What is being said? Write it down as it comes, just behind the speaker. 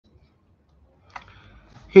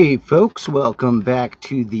Hey folks, welcome back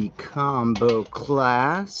to the combo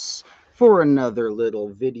class for another little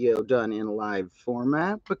video done in live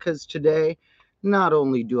format, because today not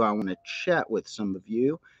only do I want to chat with some of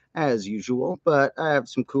you as usual, but I have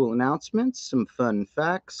some cool announcements, some fun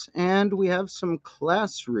facts, and we have some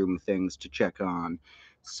classroom things to check on,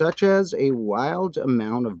 such as a wild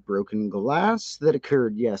amount of broken glass that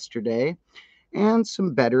occurred yesterday and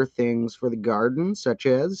some better things for the garden, such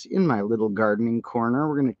as in my little gardening corner,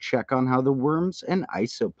 we're going to check on how the worms and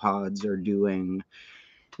isopods are doing.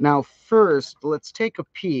 Now, first, let's take a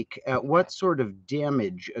peek at what sort of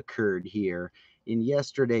damage occurred here in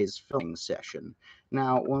yesterday's filming session.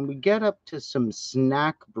 Now, when we get up to some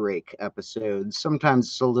snack break episodes, sometimes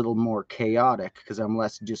it's a little more chaotic because I'm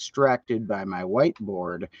less distracted by my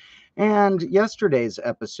whiteboard. And yesterday's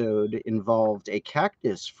episode involved a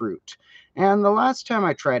cactus fruit. And the last time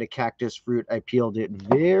I tried a cactus fruit, I peeled it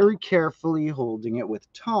very carefully, holding it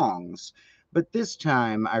with tongs. But this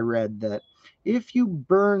time I read that if you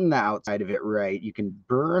burn the outside of it right, you can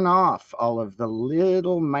burn off all of the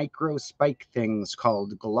little micro spike things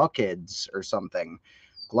called glochids or something.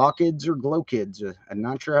 Glochids or glochids, I'm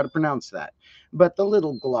not sure how to pronounce that. But the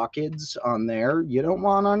little glochids on there, you don't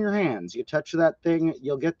want on your hands. You touch that thing,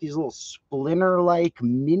 you'll get these little splinter-like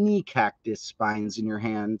mini cactus spines in your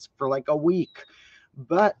hands for like a week.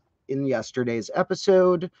 But in yesterday's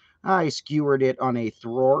episode, I skewered it on a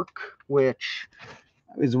thork, which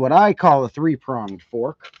is what I call a three-pronged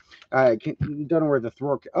fork. I don't know where the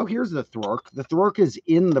thork. Oh, here's the thork. The thork is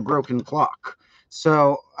in the broken clock.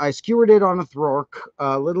 So I skewered it on a thork,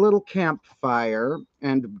 a little campfire,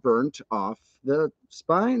 and burnt off the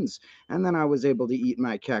spines. And then I was able to eat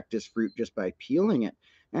my cactus fruit just by peeling it.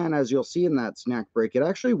 And as you'll see in that snack break, it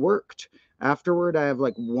actually worked. Afterward, I have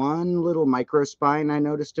like one little micro spine I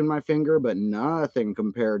noticed in my finger, but nothing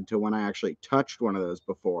compared to when I actually touched one of those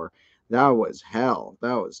before. That was hell.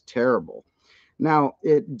 That was terrible. Now,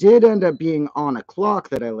 it did end up being on a clock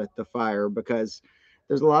that I lit the fire because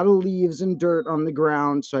there's a lot of leaves and dirt on the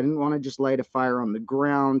ground, so I didn't want to just light a fire on the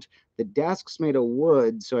ground. The desk's made of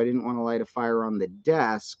wood, so I didn't want to light a fire on the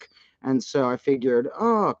desk. And so I figured,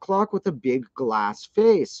 oh, a clock with a big glass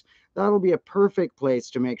face. That'll be a perfect place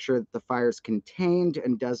to make sure that the fire's contained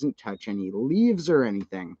and doesn't touch any leaves or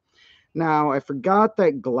anything. Now, I forgot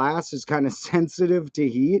that glass is kind of sensitive to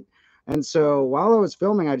heat. And so while I was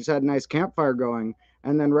filming, I just had a nice campfire going.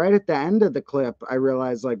 And then right at the end of the clip, I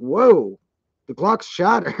realized, like, whoa, the clock's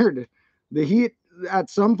shattered. The heat at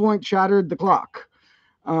some point shattered the clock.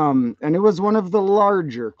 And it was one of the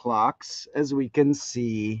larger clocks, as we can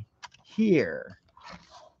see here.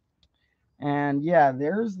 And yeah,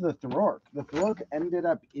 there's the thork. The thork ended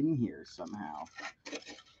up in here somehow.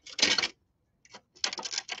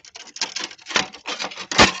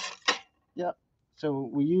 Yep. So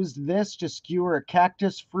we used this to skewer a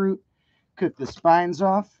cactus fruit, cook the spines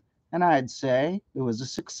off, and I'd say it was a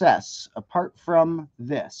success, apart from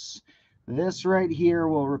this. This right here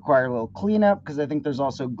will require a little cleanup because I think there's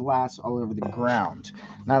also glass all over the ground.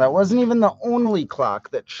 Now, that wasn't even the only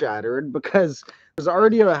clock that shattered, because there's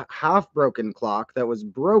already a half broken clock that was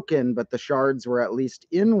broken, but the shards were at least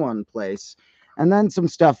in one place. And then some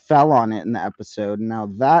stuff fell on it in the episode. Now,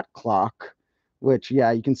 that clock, which,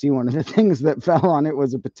 yeah, you can see one of the things that fell on it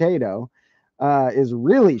was a potato, is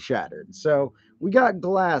really shattered. So we got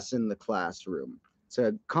glass in the classroom. It's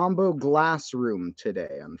a combo glass room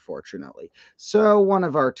today, unfortunately. So one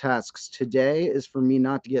of our tasks today is for me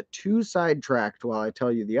not to get too sidetracked while I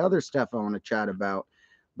tell you the other stuff I want to chat about,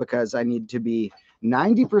 because I need to be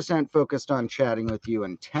 90% focused on chatting with you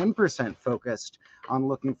and 10% focused on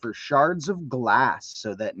looking for shards of glass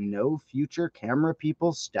so that no future camera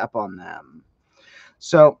people step on them.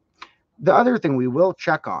 So the other thing we will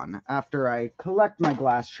check on after I collect my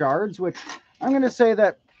glass shards, which I'm going to say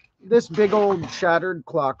that this big old shattered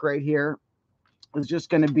clock right here is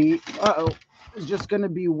just going to be, is just going to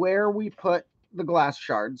be where we put the glass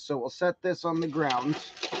shards. So we'll set this on the ground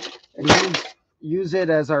and use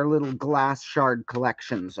it as our little glass shard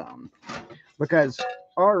collection zone. Because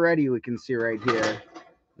already we can see right here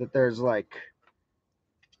that there's like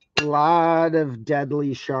a lot of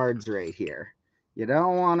deadly shards right here. You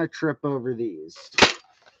don't want to trip over these.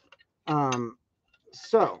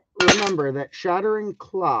 So remember that shattering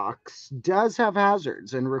clocks does have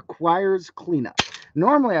hazards and requires cleanup.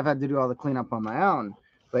 Normally I've had to do all the cleanup on my own,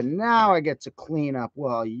 but now I get to clean up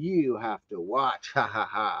while you have to watch. Ha ha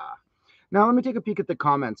ha. Now let me take a peek at the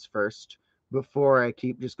comments first before I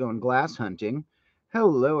keep just going glass hunting.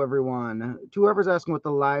 Hello, everyone. To whoever's asking what the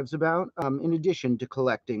live's about, in addition to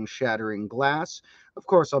collecting shattering glass, Of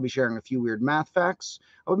course, I'll be sharing a few weird math facts.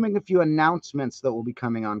 I'll be making a few announcements that will be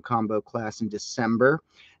coming on Combo Class in December.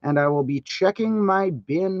 And I will be checking my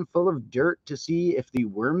bin full of dirt to see if the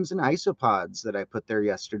worms and isopods that I put there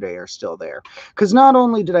yesterday are still there. Because not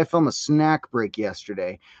only did I film a snack break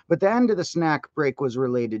yesterday, but the end of the snack break was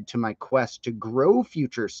related to my quest to grow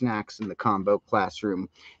future snacks in the Combo Classroom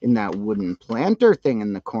in that wooden planter thing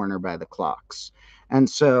in the corner by the clocks. And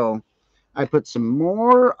so I put some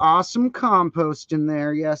more awesome compost in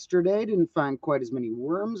there yesterday. Didn't find quite as many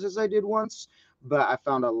worms as I did once, but I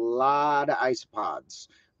found a lot of isopods,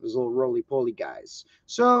 those little roly-poly guys.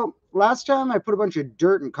 So last time I put a bunch of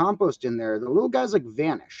dirt and compost in there, the little guys like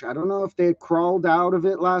vanish. I don't know if they crawled out of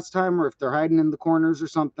it last time or if they're hiding in the corners or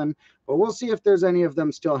something, but we'll see if there's any of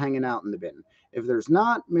them still hanging out in the bin. If there's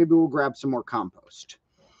not, maybe we'll grab some more compost.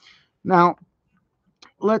 Now,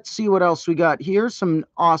 let's see what else we got here. Some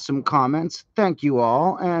awesome comments. Thank you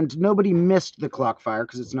all. And nobody missed the Clockfire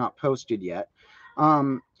because it's not posted yet.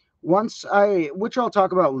 Which I'll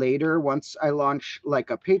talk about later, once I launch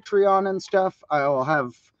like a Patreon and stuff, I'll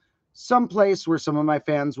have some place where some of my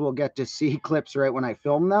fans will get to see clips right when I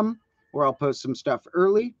film them, where I'll post some stuff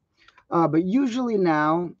early. But usually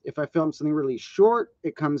now, if I film something really short,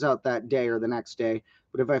 it comes out that day or the next day.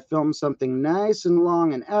 But if I film something nice and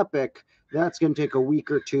long and epic, that's going to take a week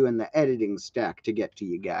or two in the editing stack to get to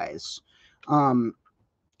you guys.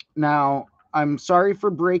 Now, I'm sorry for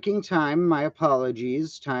breaking time. My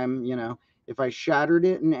apologies. Time, if I shattered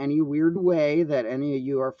it in any weird way that any of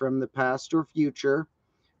you are from the past or future,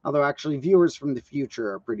 although actually viewers from the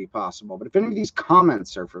future are pretty possible. But if any of these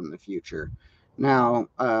comments are from the future, now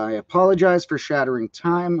I apologize for shattering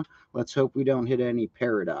time. Let's hope we don't hit any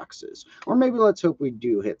paradoxes. Or maybe let's hope we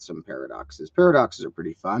do hit some paradoxes. Paradoxes are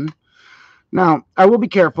pretty fun. Now, I will be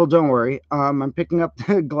careful, don't worry. I'm picking up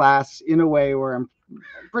the glass in a way where I'm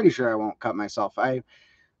pretty sure I won't cut myself.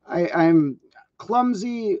 I'm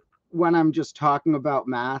clumsy when I'm just talking about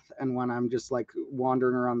math and when I'm just like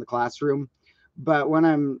wandering around the classroom. But when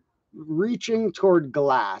I'm reaching toward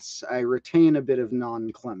glass, I retain a bit of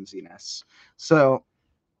non-clumsiness. So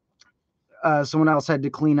someone else had to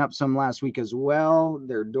clean up some last week as well.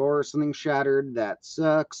 Their door or something shattered. That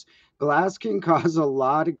sucks. Glass can cause a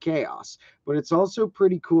lot of chaos, but it's also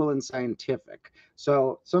pretty cool and scientific.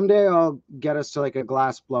 So someday I'll get us to like a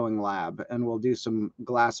glass blowing lab and we'll do some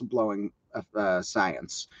glass blowing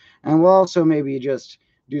science. And we'll also maybe just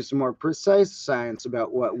do some more precise science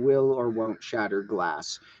about what will or won't shatter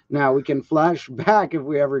glass. Now we can flash back if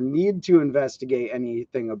we ever need to investigate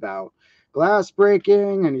anything about glass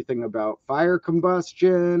breaking, anything about fire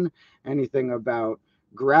combustion, anything about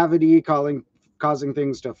gravity causing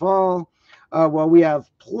things to fall. Well, we have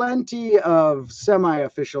plenty of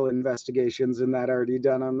semi-official investigations in that already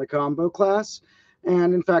done on the combo class.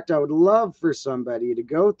 And in fact, I would love for somebody to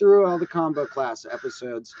go through all the combo class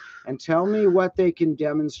episodes and tell me what they can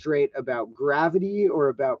demonstrate about gravity or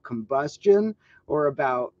about combustion or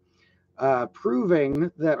about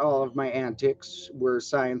proving that all of my antics were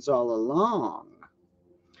science all along.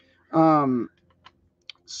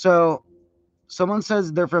 So someone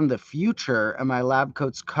says they're from the future and my lab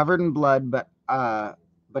coat's covered in blood, but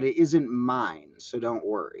it isn't mine, so don't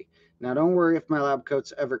worry. Now, don't worry if my lab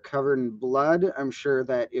coat's ever covered in blood. I'm sure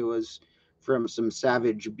that it was from some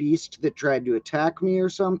savage beast that tried to attack me or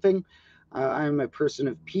something. I'm a person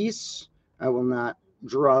of peace. I will not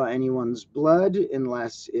draw anyone's blood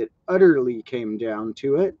unless it utterly came down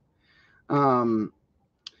to it.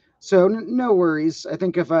 So no worries. I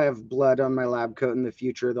think if I have blood on my lab coat in the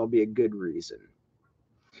future, there'll be a good reason.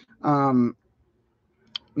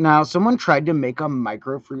 Now, someone tried to make a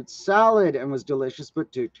microfruit salad and was delicious,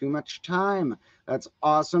 but took too much time. That's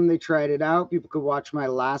awesome. They tried it out. People could watch my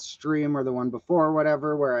last stream or the one before, or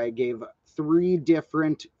whatever, where I gave 3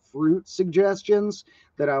 different fruit suggestions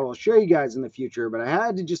that I will show you guys in the future. But I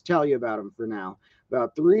had to just tell you about them for now.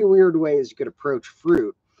 About 3 weird ways you could approach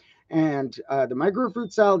fruit. And the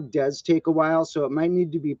microfruit salad does take a while, so it might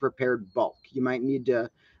need to be prepared bulk. You might need to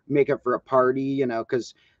make it for a party,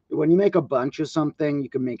 because when you make a bunch of something, you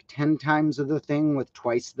can make 10 times of the thing with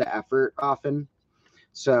twice the effort often.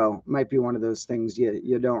 So might be one of those things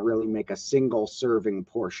you don't really make a single serving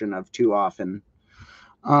portion of too often.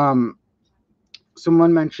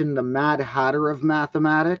 Someone mentioned the Mad Hatter of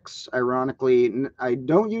mathematics. Ironically, I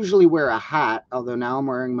don't usually wear a hat, although now I'm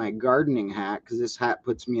wearing my gardening hat because this hat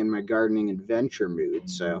puts me in my gardening adventure mood.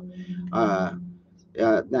 So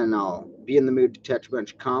then I'll be in the mood to touch a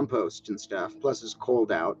bunch of compost and stuff. Plus, it's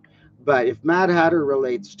cold out. But if Mad Hatter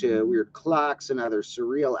relates to weird clocks and other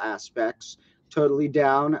surreal aspects, totally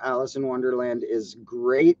down. Alice in Wonderland is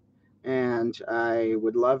great. and I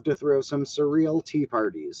would love to throw some surreal tea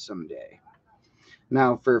parties someday.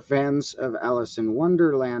 Now, for fans of Alice in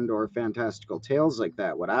Wonderland or fantastical tales like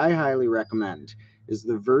that, what I highly recommend is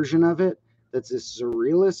the version of it that's this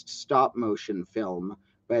surrealist stop motion film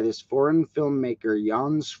by this foreign filmmaker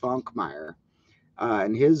Jan Schwankmeyer.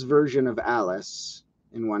 And his version of Alice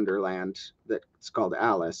in Wonderland, that's called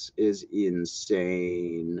Alice, is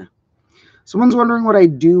insane. Someone's wondering what I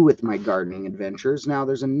do with my gardening adventures. Now,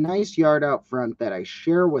 there's a nice yard out front that I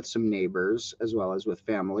share with some neighbors as well as with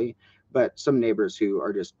family, but some neighbors who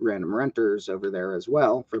are just random renters over there as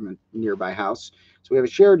well from a nearby house. So we have a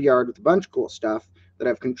shared yard with a bunch of cool stuff that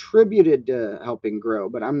I've contributed to helping grow,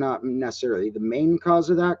 but I'm not necessarily the main cause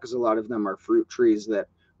of that because a lot of them are fruit trees that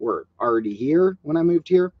were already here when I moved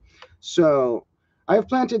here. So I've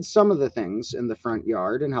planted some of the things in the front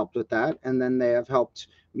yard and helped with that, and then they have helped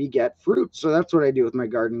me get fruit. So that's what I do with my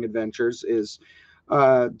gardening adventures is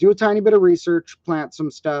do a tiny bit of research, plant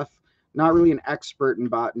some stuff. Not really an expert in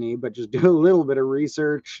botany, but just do a little bit of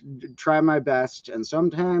research, try my best, and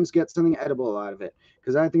sometimes get something edible out of it.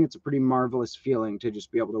 Because I think it's a pretty marvelous feeling to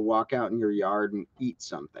just be able to walk out in your yard and eat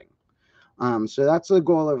something. So that's the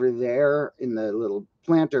goal over there in the little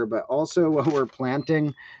planter, but also what we're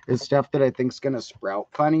planting is stuff that I think is going to sprout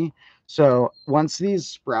funny. So once these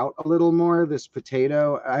sprout a little more, this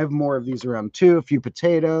potato, I have more of these around too, a few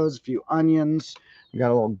potatoes, a few onions, we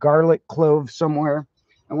got a little garlic clove somewhere.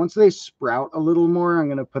 And once they sprout a little more, I'm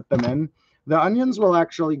going to put them in. The onions will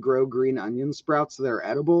actually grow green onion sprouts that are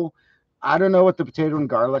edible. I don't know what the potato and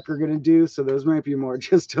garlic are going to do, so those might be more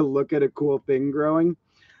just to look at a cool thing growing.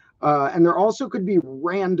 And there also could be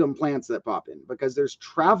random plants that pop in because there's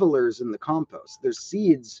travelers in the compost. There's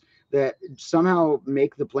seeds that somehow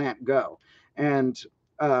make the plant go. And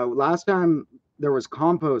last time there was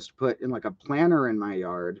compost put in like a planter in my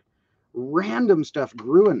yard, random stuff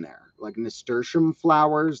grew in there, like nasturtium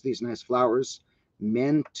flowers, these nice flowers,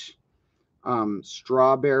 mint,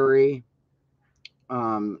 strawberry.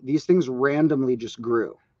 These things randomly just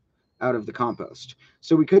grew out of the compost.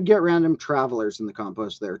 So we could get random travelers in the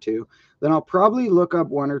compost there too. Then I'll probably look up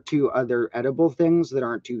one or two other edible things that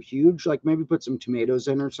aren't too huge, like maybe put some tomatoes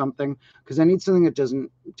in or something, because I need something that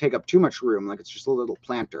doesn't take up too much room. Like it's just a little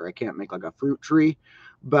planter. I can't make like a fruit tree,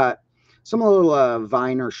 but some little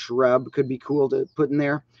vine or shrub could be cool to put in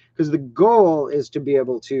there because the goal is to be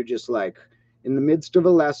able to just like in the midst of a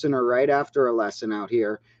lesson or right after a lesson out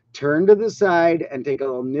here, turn to the side and take a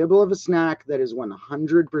little nibble of a snack that is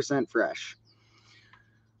 100% fresh.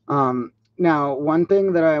 Now, one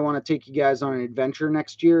thing that I want to take you guys on an adventure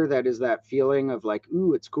next year, that is that feeling of like,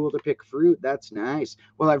 ooh, it's cool to pick fruit. That's nice.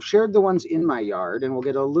 Well, I've shared the ones in my yard, and we'll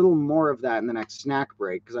get a little more of that in the next snack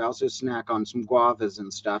break because I also snack on some guavas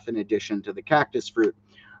and stuff in addition to the cactus fruit.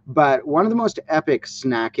 But one of the most epic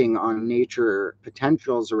snacking on nature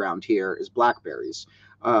potentials around here is blackberries.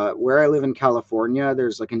 Where I live in California,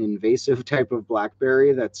 there's like an invasive type of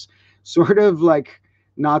blackberry that's sort of like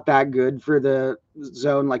not that good for the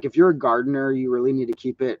zone. Like if you're a gardener, you really need to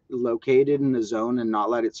keep it located in the zone and not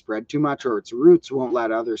let it spread too much, or its roots won't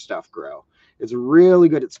let other stuff grow. It's really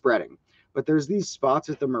good at spreading. But there's these spots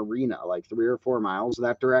at the marina, like 3 or 4 miles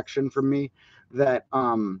that direction from me, that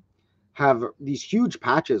have these huge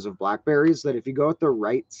patches of blackberries that if you go at the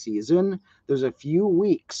right season, there's a few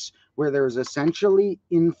weeks where there's essentially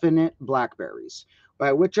infinite blackberries,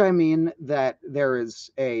 by which I mean that there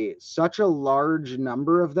is such a large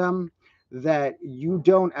number of them that you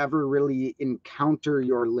don't ever really encounter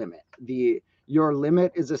your limit. Your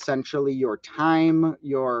limit is essentially your time,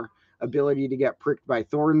 your ability to get pricked by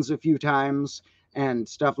thorns a few times and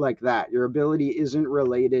stuff like that. Your ability isn't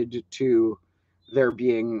related to there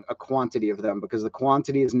being a quantity of them because the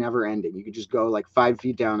quantity is never ending. You could just go like 5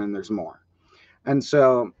 feet down and there's more. And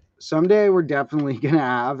so someday we're definitely going to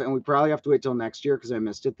have, and we probably have to wait till next year because I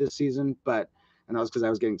missed it this season, and that was because I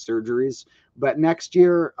was getting surgeries. But next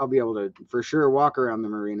year I'll be able to for sure walk around the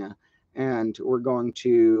marina, and we're going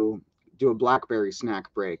to do a blackberry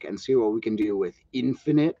snack break and see what we can do with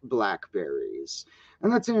infinite blackberries.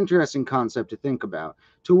 And that's an interesting concept to think about.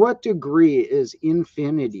 To what degree is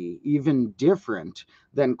infinity even different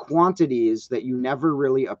than quantities that you never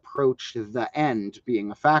really approach the end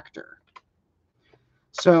being a factor?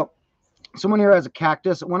 So someone here has a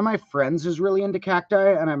cactus. One of my friends is really into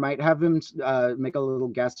cacti, and I might have him make a little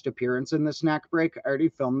guest appearance in the snack break. I already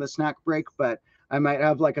filmed the snack break, but I might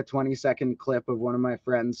have like a 20-second clip of one of my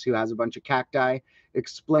friends who has a bunch of cacti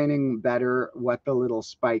explaining better what the little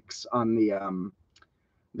spikes on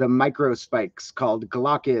the micro spikes called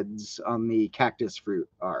glockids on the cactus fruit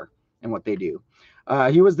are and what they do.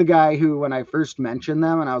 He was the guy who, when I first mentioned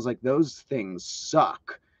them, and I was like, those things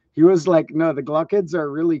suck. He was like, no, the Glockheads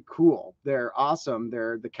are really cool. They're awesome.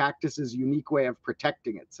 They're the cactus's unique way of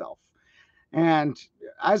protecting itself. And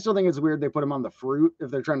I still think it's weird they put them on the fruit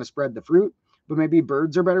if they're trying to spread the fruit, but maybe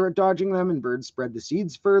birds are better at dodging them and birds spread the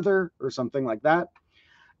seeds further or something like that.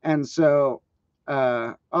 And so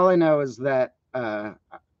all I know is that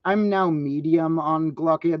I'm now medium on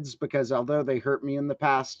Glockheads because although they hurt me in the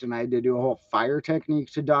past and I had to do a whole fire technique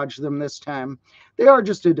to dodge them this time, they are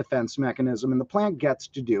just a defense mechanism and the plant gets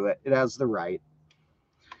to do it. It has the right.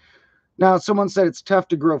 Now, someone said it's tough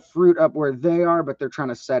to grow fruit up where they are, but they're trying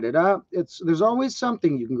to set it up. There's always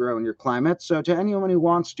something you can grow in your climate. So to anyone who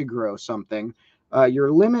wants to grow something,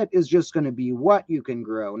 your limit is just going to be what you can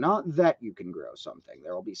grow, not that you can grow something.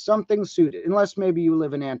 There will be something suited, unless maybe you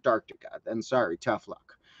live in Antarctica. Then sorry, tough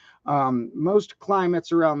luck. Most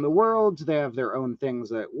climates around the world, they have their own things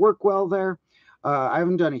that work well there. I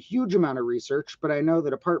haven't done a huge amount of research, but I know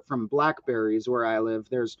that apart from blackberries where I live,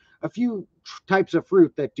 there's a few types of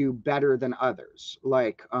fruit that do better than others.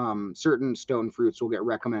 Like certain stone fruits will get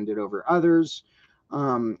recommended over others.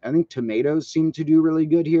 I think tomatoes seem to do really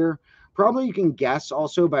good here. Probably you can guess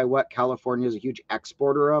also by what California is a huge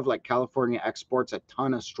exporter of. Like California exports a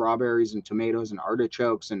ton of strawberries and tomatoes and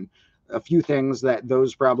artichokes and a few things that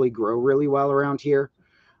those probably grow really well around here.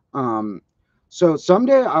 Um, so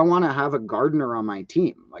someday I want to have a gardener on my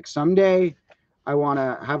team. Like someday I want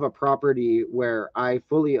to have a property where I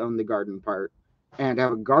fully own the garden part and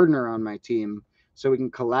have a gardener on my team so we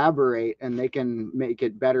can collaborate and they can make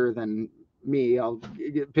it better than me. I'll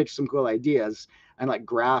pitch some cool ideas and like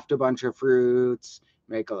graft a bunch of fruits,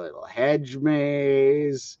 make a little hedge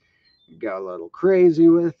maze, go a little crazy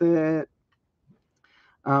with it.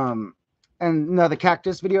 Um, and no, the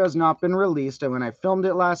cactus video has not been released. And when I filmed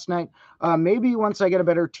it last night, maybe once I get a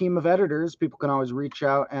better team of editors, people can always reach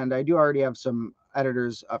out. And I do already have some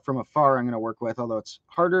editors from afar I'm going to work with, although it's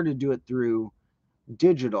harder to do it through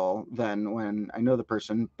digital than when I know the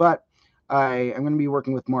person. But I am going to be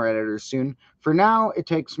working with more editors soon. For now, it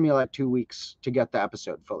takes me like 2 weeks to get the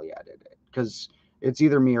episode fully edited because it's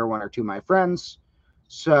either me or one or two of my friends.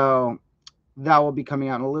 So that will be coming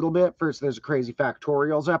out in a little bit. First, there's a Crazy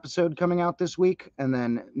Factorials episode coming out this week, and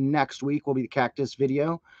then next week will be the Cactus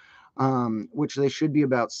video, which they should be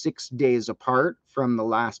about 6 days apart from the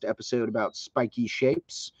last episode about spiky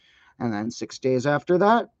shapes, and then 6 days after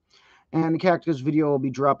that. And the Cactus video will be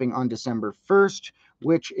dropping on December 1st,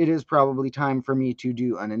 which it is probably time for me to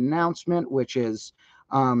do an announcement, which is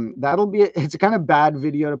it's a kind of bad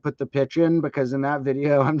video to put the pitch in because in that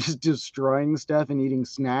video I'm just destroying stuff and eating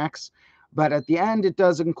snacks. But at the end, it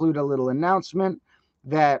does include a little announcement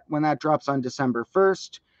that when that drops on December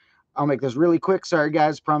 1st, I'll make this really quick. Sorry,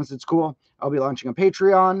 guys. Promise it's cool. I'll be launching a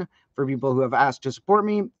Patreon for people who have asked to support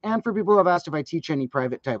me and for people who have asked if I teach any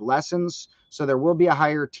private type lessons. So there will be a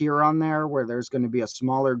higher tier on there where there's going to be a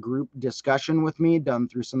smaller group discussion with me done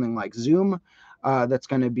through something like Zoom. That's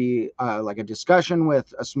going to be like a discussion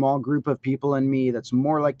with a small group of people and me that's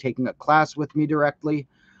more like taking a class with me directly.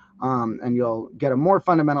 And you'll get a more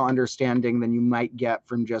fundamental understanding than you might get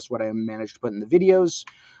from just what I managed to put in the videos.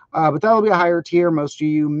 But that'll be a higher tier. Most of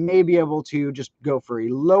you may be able to just go for a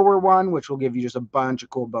lower one, which will give you just a bunch of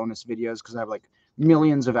cool bonus videos because I have like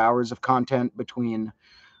millions of hours of content between.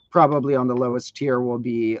 Probably on the lowest tier will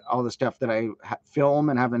be all the stuff that I film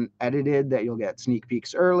and haven't edited that you'll get sneak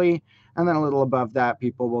peeks early. And then a little above that,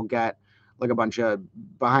 people will get like a bunch of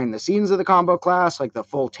behind the scenes of the combo class, like the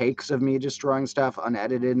full takes of me destroying stuff,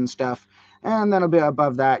 unedited and stuff. And then a bit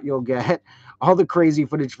above that, you'll get all the crazy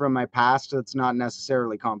footage from my past that's not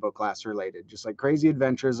necessarily combo class related, just like crazy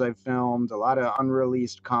adventures I've filmed, a lot of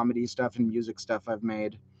unreleased comedy stuff and music stuff I've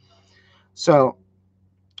made. So,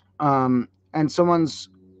 and someone's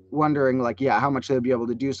wondering like, yeah, how much they'd be able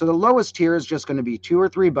to do. So the lowest tier is just going to be $2 or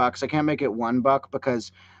 $3. I can't make it $1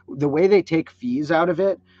 because the way they take fees out of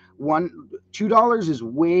it, $2 is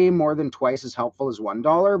way more than twice as helpful as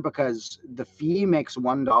 $1 because the fee makes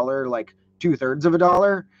 $1 like 2/3 of a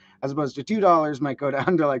dollar, as opposed to $2 might go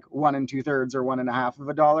down to like 1 2/3 or 1.5 of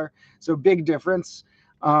a dollar. So big difference.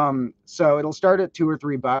 So it'll start at $2 or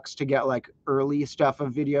 $3 to get like early stuff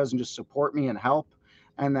of videos and just support me and help.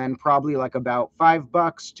 And then probably like about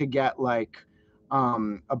 $5 to get like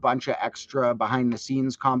a bunch of extra behind the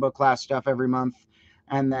scenes combo class stuff every month.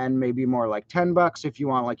 And then maybe more like $10 if you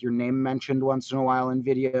want like your name mentioned once in a while in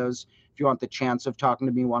videos. If you want the chance of talking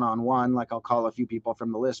to me one-on-one, like I'll call a few people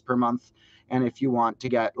from the list per month. And if you want to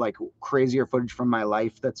get like crazier footage from my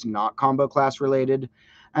life that's not combo class related.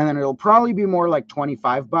 And then it'll probably be more like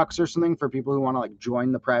 $25 or something for people who want to like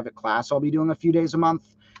join the private class I'll be doing a few days a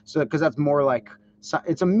month. So because that's more like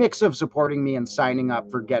it's a mix of supporting me and signing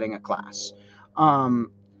up for getting a class.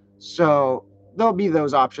 So there'll be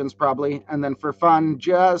those options probably. And then for fun,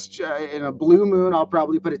 just in a blue moon, I'll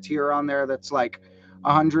probably put a tier on there that's like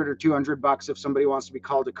 100 or $200 if somebody wants to be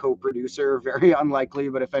called a co-producer. Very unlikely,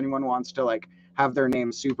 but if anyone wants to like have their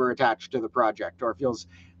name super attached to the project or feels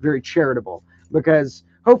very charitable, because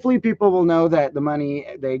hopefully people will know that the money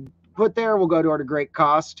they put there will go toward a great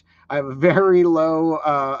cost. I have a very low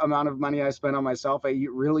amount of money I spend on myself. I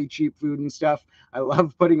eat really cheap food and stuff. I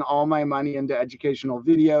love putting all my money into educational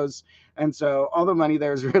videos. And so all the money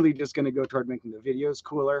there is really just going to go toward making the videos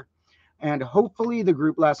cooler. And hopefully the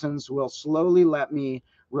group lessons will slowly let me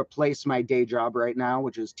replace my day job right now,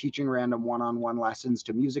 which is teaching random one-on-one lessons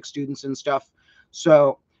to music students and stuff.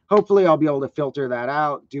 So hopefully I'll be able to filter that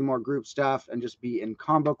out, do more group stuff, and just be in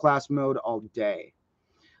combo class mode all day.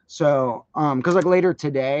 So, because like later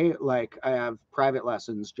today, like I have private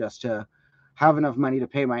lessons just to have enough money to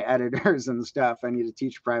pay my editors and stuff. I need to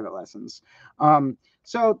teach private lessons.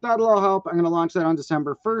 So that'll all help. I'm going to launch that on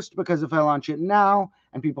December 1st because if I launch it now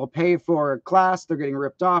and people pay for a class, they're getting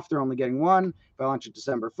ripped off. They're only getting one. If I launch it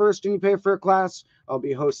December 1st and you pay for a class, I'll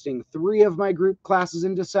be hosting 3 of my group classes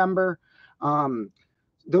in December.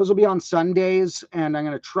 Those will be on Sundays, and I'm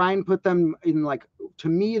going to try and put them in, like, to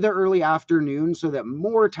me, the early afternoon so that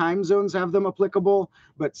more time zones have them applicable.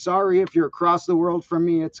 But sorry, if you're across the world from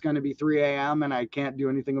me, it's going to be 3 a.m. and I can't do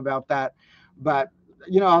anything about that. But,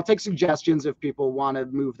 I'll take suggestions if people want to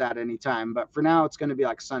move that anytime. But for now, it's going to be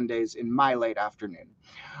like Sundays in my late afternoon.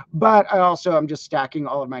 But I'm just stacking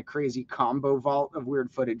all of my crazy combo vault of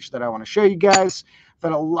weird footage that I want to show you guys.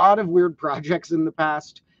 I've had a lot of weird projects in the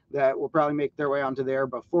past that will probably make their way onto there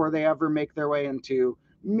before they ever make their way into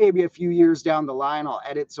maybe a few years down the line. I'll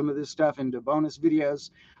edit some of this stuff into bonus videos,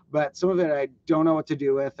 but some of it I don't know what to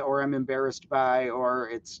do with, or I'm embarrassed by, or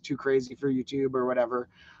it's too crazy for YouTube or whatever.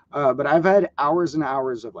 But I've had hours and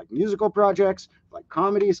hours of like musical projects, like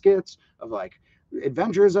comedy skits, of like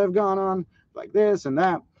adventures I've gone on, like this and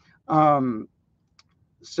that. Um,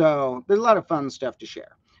 so there's a lot of fun stuff to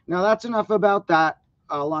share. Now that's enough about that.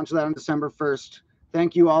 I'll launch that on December 1st.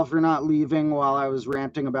 Thank you all for not leaving while I was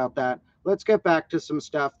ranting about that. Let's get back to some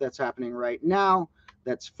stuff that's happening right now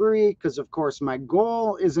that's free, because of course my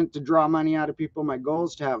goal isn't to draw money out of people. My goal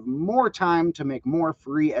is to have more time to make more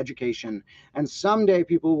free education. And someday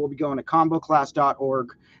people will be going to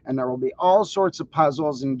comboclass.org and there will be all sorts of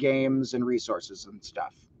puzzles and games and resources and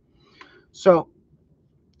stuff. So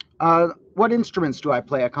what instruments do I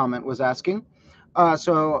play? A comment was asking.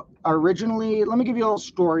 So originally, let me give you a little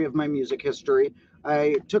story of my music history.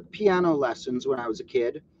 I took piano lessons when I was a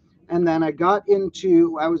kid, and then I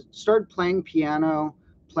started playing piano,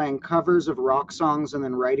 playing covers of rock songs, and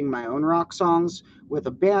then writing my own rock songs with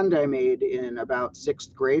a band I made in about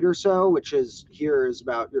 6th grade or so, which is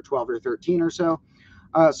about your 12 or 13 or so.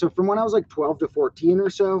 So from when I was like 12 to 14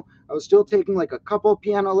 or so, I was still taking like a couple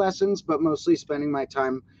piano lessons, but mostly spending my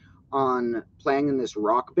time on playing in this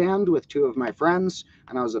rock band with 2 of my friends.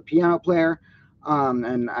 And I was a piano player,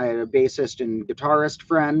 and I had a bassist and guitarist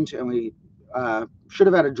friend, and we should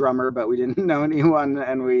have had a drummer, but we didn't know anyone,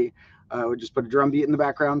 and we would just put a drum beat in the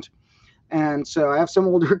background. And so I have some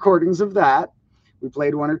old recordings of that. We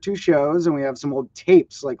played 1 or 2 shows, and we have some old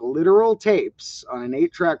tapes, like literal tapes on an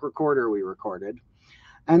 8-track recorder we recorded.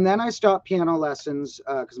 And then I stopped piano lessons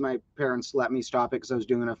because my parents let me stop it because I was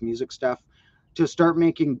doing enough music stuff to start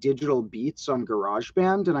making digital beats on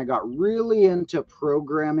GarageBand. And I got really into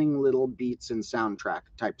programming little beats and soundtrack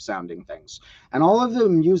type sounding things. And all of the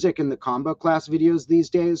music in the combo class videos these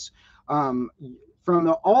days, all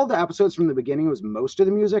the episodes from the beginning, was most of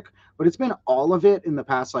the music, but it's been all of it in the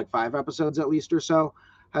past like 5 episodes at least or so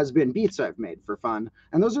has been beats I've made for fun.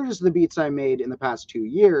 And those are just the beats I made in the past 2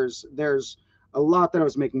 years. There's a lot that I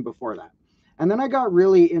was making before that. And then I got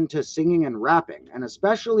really into singing and rapping, and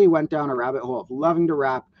especially went down a rabbit hole of loving to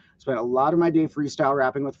rap. Spent a lot of my day freestyle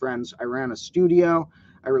rapping with friends. I ran a studio.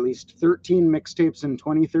 I released 13 mixtapes in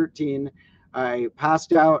 2013. I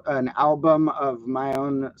passed out an album of my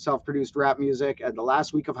own self-produced rap music at the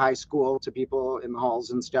last week of high school to people in the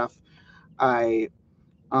halls and stuff. I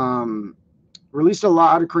released a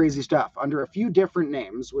lot of crazy stuff under a few different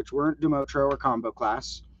names, which weren't Demotro or Combo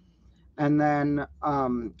Class. And then,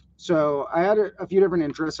 so I had a few different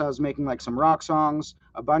interests. I was making like some rock songs,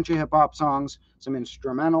 a bunch of hip hop songs, some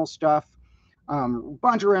instrumental stuff, a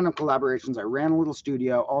bunch of random collaborations. I ran a little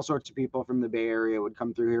studio. All sorts of people from the Bay Area would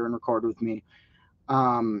come through here and record with me.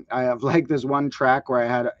 I have like this one track where I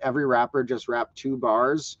had every rapper just rap 2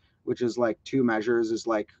 bars, which is like 2 measures, is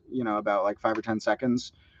like, about like 5 or 10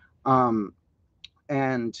 seconds.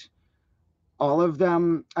 And all of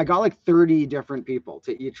them, I got like 30 different people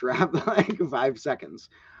to each rap like 5 seconds.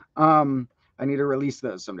 I I need to release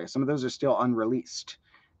those someday. Some of those are still unreleased.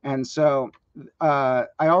 And so I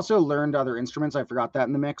also learned other instruments. I forgot that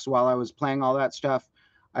in the mix while I was playing all that stuff.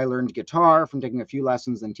 I learned guitar from taking a few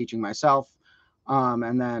lessons and teaching myself.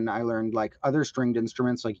 And then I learned like other stringed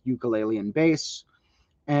instruments like ukulele and bass.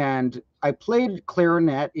 And I played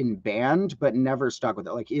clarinet in band, but never stuck with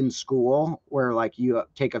it. Like in school, where like you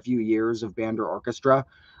take a few years of band or orchestra.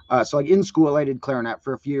 So like in school, I did clarinet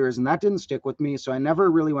for a few years, and that didn't stick with me. So I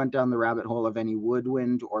never really went down the rabbit hole of any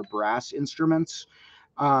woodwind or brass instruments.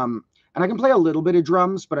 And I can play a little bit of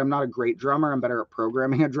drums, but I'm not a great drummer. I'm better at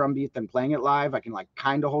programming a drum beat than playing it live. I can like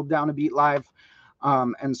kind of hold down a beat live.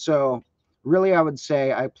 And so really, I would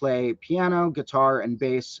say I play piano, guitar, and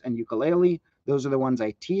bass and ukulele. Those are the ones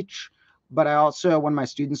I teach. But I also, when my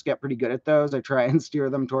students get pretty good at those, I try and steer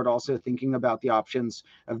them toward also thinking about the options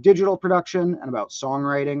of digital production and about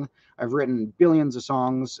songwriting. I've written billions of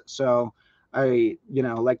songs, so I,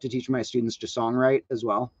 like to teach my students to songwrite as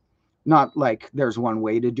well. Not like there's one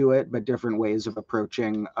way to do it, but different ways of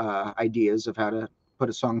approaching ideas of how to put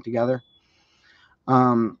a song together.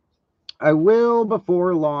 I will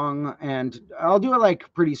before long, and I'll do it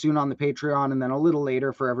like pretty soon on the Patreon, and then a little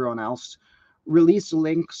later for everyone else, release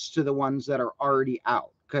links to the ones that are already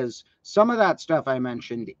out, because some of that stuff I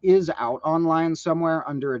mentioned is out online somewhere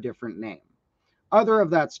under a different name. Other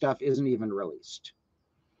of that stuff isn't even released.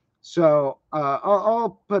 So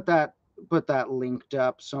I'll put that linked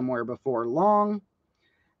up somewhere before long.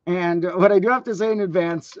 And what I do have to say in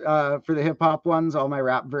advance for the hip hop ones, all my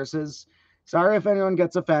rap verses, sorry if anyone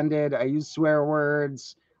gets offended. I use swear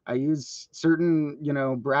words. I use certain,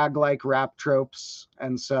 brag like rap tropes.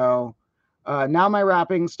 And so now my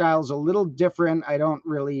rapping style is a little different. I don't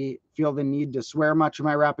really feel the need to swear much in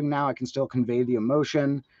my rapping now. I can still convey the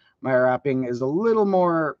emotion. My rapping is a little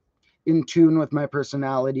more in tune with my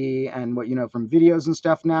personality and what you know from videos and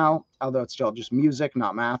stuff now, although it's still just music,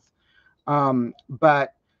 not math.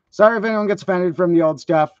 But sorry if anyone gets offended from the old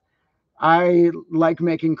stuff. I like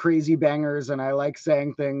making crazy bangers and I like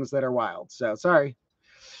saying things that are wild. So sorry.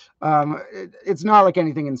 It's not like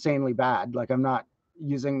anything insanely bad. Like I'm not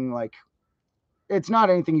using like, it's not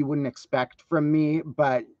anything you wouldn't expect from me,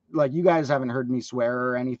 but like you guys haven't heard me swear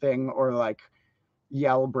or anything or like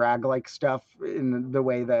yell brag like stuff in the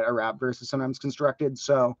way that a rap verse is sometimes constructed.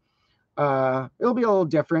 So it'll be a little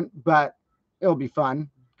different, but it'll be fun.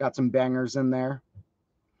 Got some bangers in there.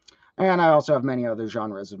 And I also have many other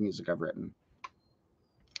genres of music I've written.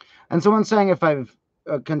 And someone's saying if I've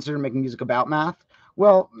considered making music about math.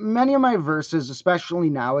 Well, many of my verses, especially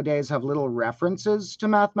nowadays, have little references to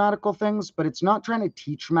mathematical things, but it's not trying to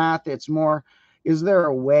teach math. It's more, is there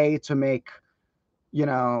a way to make,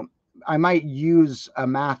 I might use a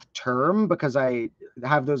math term because I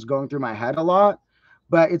have those going through my head a lot,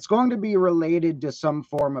 but it's going to be related to some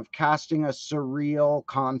form of casting a surreal,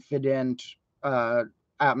 confident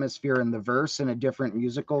atmosphere in the verse in a different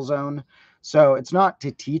musical zone. So it's not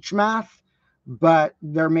to teach math, but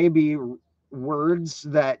there may be words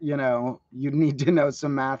that, you need to know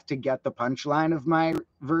some math to get the punchline of my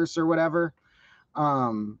verse or whatever.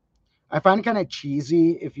 I find it kind of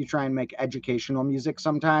cheesy if you try and make educational music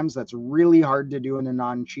sometimes. That's really hard to do in a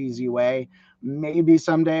non-cheesy way. Maybe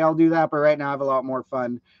someday I'll do that, but right now I have a lot more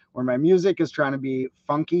fun where my music is trying to be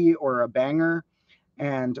funky or a banger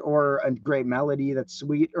and or a great melody that's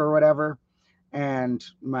sweet or whatever. And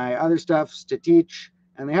my other stuff's to teach,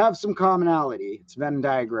 and they have some commonality. It's Venn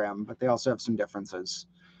diagram, but they also have some differences.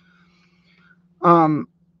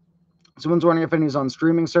 Someone's wondering if any's on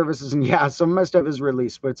streaming services, and yeah, some of my stuff is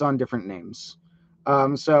released, but it's on different names.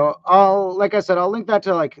 So like I said, I'll link that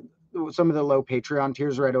to like some of the low Patreon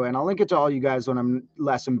tiers right away, and I'll link it to all you guys when I'm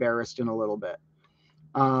less embarrassed in a little bit.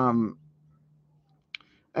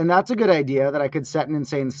 And that's a good idea that I could set an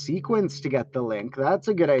insane sequence to get the link. That's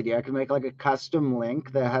a good idea. I could make like a custom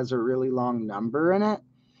link that has a really long number in it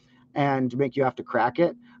and make you have to crack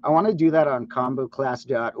it. I want to do that on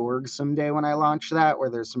comboclass.org someday when I launch that, where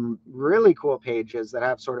there's some really cool pages that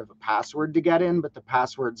have sort of a password to get in, but the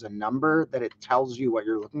password's a number that it tells you what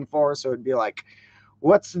you're looking for. So it'd be like,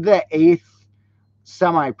 what's the 8th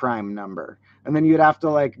semi-prime number? And then you'd have to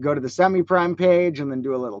like go to the semi-prime page and then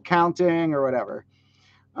do a little counting or whatever.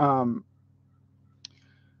 Someone's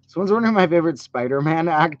wondering my favorite Spider-Man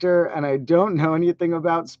actor, and I don't know anything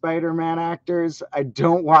about Spider-Man actors. I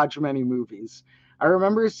don't watch many movies. I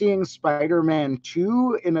remember seeing Spider-Man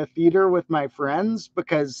 2 in a theater with my friends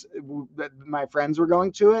because my friends were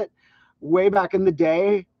going to it way back in the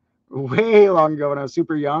day, way long ago when I was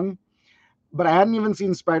super young. But I hadn't even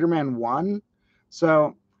seen Spider-Man 1.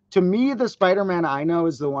 So to me, the Spider-Man I know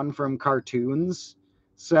is the one from cartoons.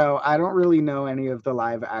 So I don't really know any of the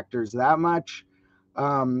live actors that much.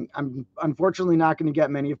 I'm unfortunately not going to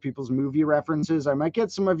get many of people's movie references. I might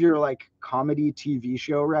get some of your like comedy TV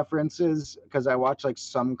show references because I watch like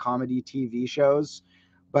some comedy TV shows,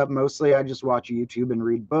 but mostly I just watch YouTube and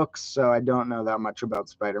read books, so I don't know that much about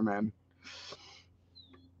Spider-Man.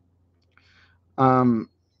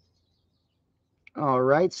 Um, all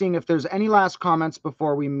right, seeing if there's any last comments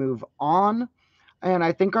before we move on. And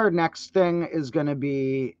I think our next thing is going to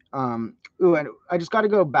be, ooh, and I just got to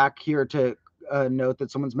go back here to note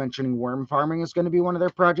that someone's mentioning worm farming is going to be one of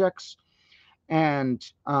their projects. And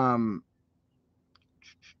sorry,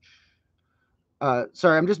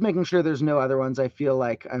 I'm just making sure there's no other ones. I feel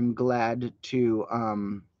like I'm glad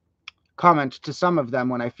to comment to some of them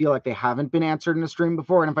when I feel like they haven't been answered in a stream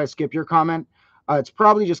before. And if I skip your comment, it's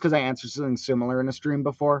probably just because I answered something similar in a stream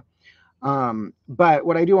before. But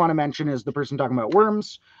what I do want to mention is the person talking about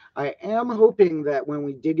worms. I am hoping that when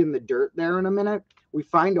we dig in the dirt there in a minute, we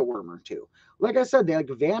find a worm or two. Like I said, they like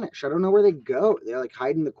vanish. I don't know where they go. They like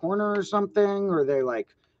hide in the corner or something, or they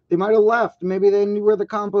might have left. Maybe they knew where the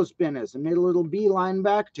compost bin is and made a little beeline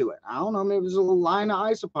back to it. I don't know. Maybe there's a little line of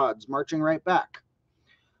isopods marching right back.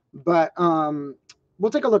 But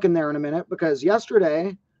we'll take a look in there in a minute because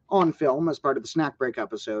yesterday on film, as part of the snack break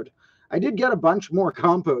episode, I did get a bunch more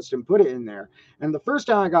compost and put it in there. And the first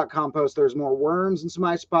time I got compost, there was more worms and some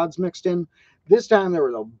isopods mixed in. This time there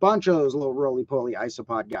was a bunch of those little roly-poly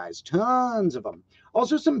isopod guys, tons of them.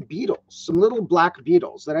 Also some beetles, some little black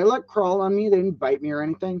beetles that I let crawl on me. They didn't bite me or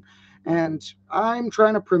anything. And I'm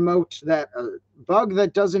trying to promote that a bug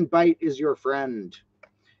that doesn't bite is your friend.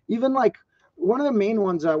 Even like one of the main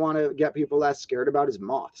ones I want to get people less scared about is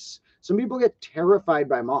moths. Some people get terrified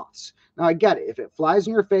by moths. Now, I get it. If it flies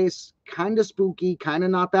in your face, kind of spooky, kind of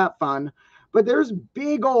not that fun. But there's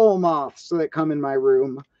big old moths that come in my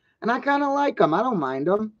room, and I kind of like them. I don't mind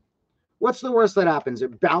them. What's the worst that happens?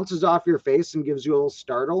 It bounces off your face and gives you a little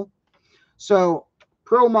startle. So,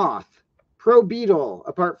 pro moth, pro beetle,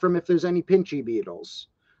 apart from if there's any pinchy beetles.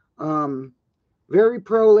 Very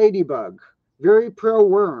pro ladybug, very pro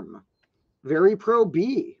worm, very pro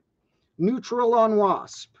bee, neutral on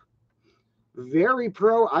wasp, very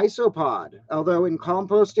pro isopod, although in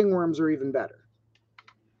composting, worms are even better.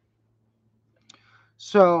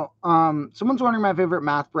 So someone's wondering my favorite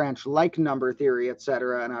math branch, like number theory,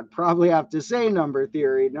 etc. And I'd probably have to say number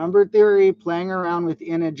theory. Number theory, playing around with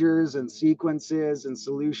integers and sequences and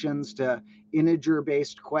solutions to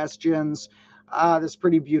integer-based questions. That's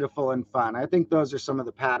pretty beautiful and fun. I think those are some of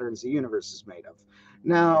the patterns the universe is made of.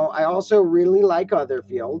 Now, I also really like other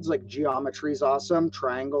fields, like geometry is awesome.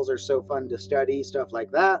 Triangles are so fun to study, stuff like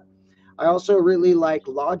that. I also really like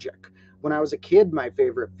logic. When I was a kid, my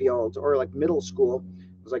favorite field, or like middle school,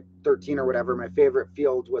 I was like 13 or whatever, my favorite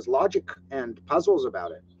field was logic and puzzles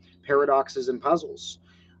about it, paradoxes and puzzles.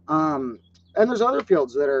 And there's other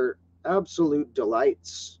fields that are absolute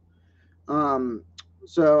delights.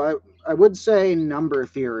 So I would say number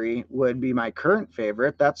theory would be my current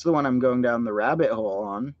favorite. That's the one I'm going down the rabbit hole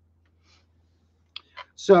on.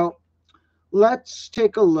 So let's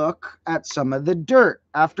take a look at some of the dirt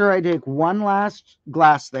after I take one last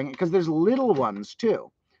glass thing, because there's little ones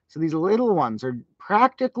too. So these little ones are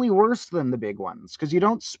practically worse than the big ones because you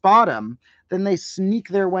don't spot them, then they sneak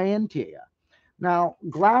their way into you. Now,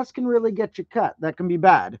 glass can really get you cut. That can be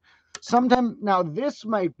bad. Sometimes, now this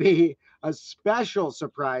might be a special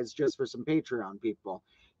surprise just for some Patreon people.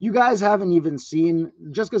 You guys haven't even seen,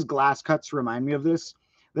 just because glass cuts remind me of this,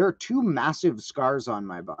 there are two massive scars on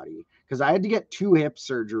my body because I had to get 2 hip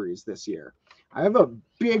surgeries this year. I have a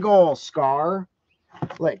big old scar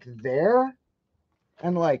like there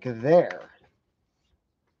and like there.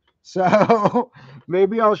 So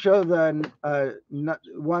maybe I'll show the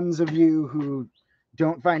ones of you who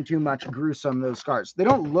don't find too much gruesome those scars. They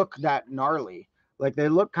don't look that gnarly. Like they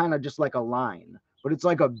look kind of just like a line, but it's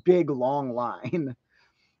like a big long line.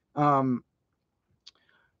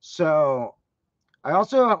 So I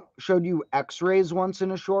also showed you x-rays once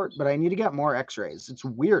in a short, but I need to get more x-rays. It's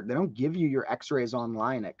weird. They don't give you your x-rays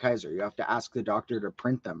online at Kaiser. You have to ask the doctor to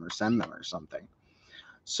print them or send them or something.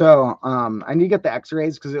 So I need to get the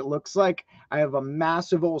x-rays because it looks like I have a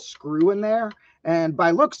massive old screw in there. And by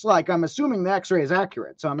looks like, I'm assuming the x-ray is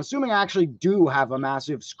accurate. So I'm assuming I actually do have a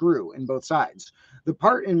massive screw in both sides. The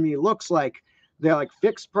part in me looks like they like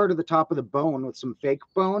fixed part of the top of the bone with some fake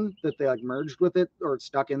bone that they like merged with it or it's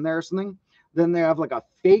stuck in there or something. Then they have like a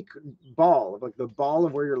fake ball, like the ball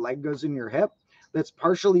of where your leg goes in your hip, that's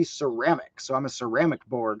partially ceramic. So I'm a ceramic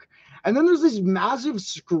Borg. And then there's this massive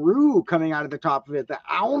screw coming out of the top of it that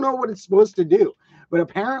I don't know what it's supposed to do, but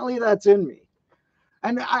apparently that's in me.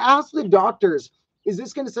 And I asked the doctors, is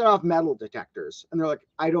this going to set off metal detectors? And they're like,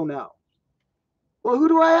 I don't know. Well, who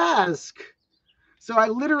do I ask? So I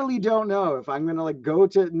literally don't know if I'm going to like go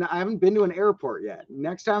to, I haven't been to an airport yet.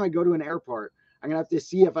 Next time I go to an airport, I'm going to have to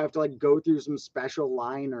see if I have to like go through some special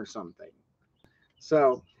line or something.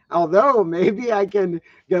 So although maybe I can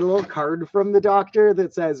get a little card from the doctor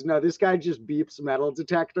that says, no, this guy just beeps metal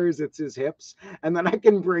detectors, it's his hips. And then I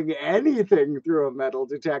can bring anything through a metal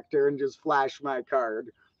detector and just flash my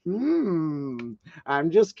card. I'm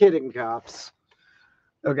just kidding, cops.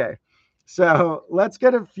 Okay. So let's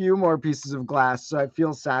get a few more pieces of glass so I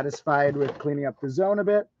feel satisfied with cleaning up the zone a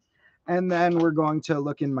bit. And then we're going to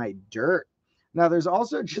look in my dirt. Now there's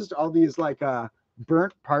also just all these like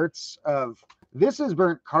burnt parts of, this is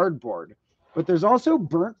burnt cardboard, but there's also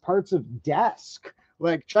burnt parts of desk.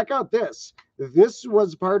 Like check out this. This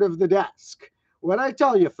was part of the desk. What I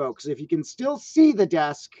tell you folks, if you can still see the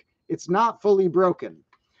desk, it's not fully broken.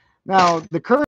 Now the current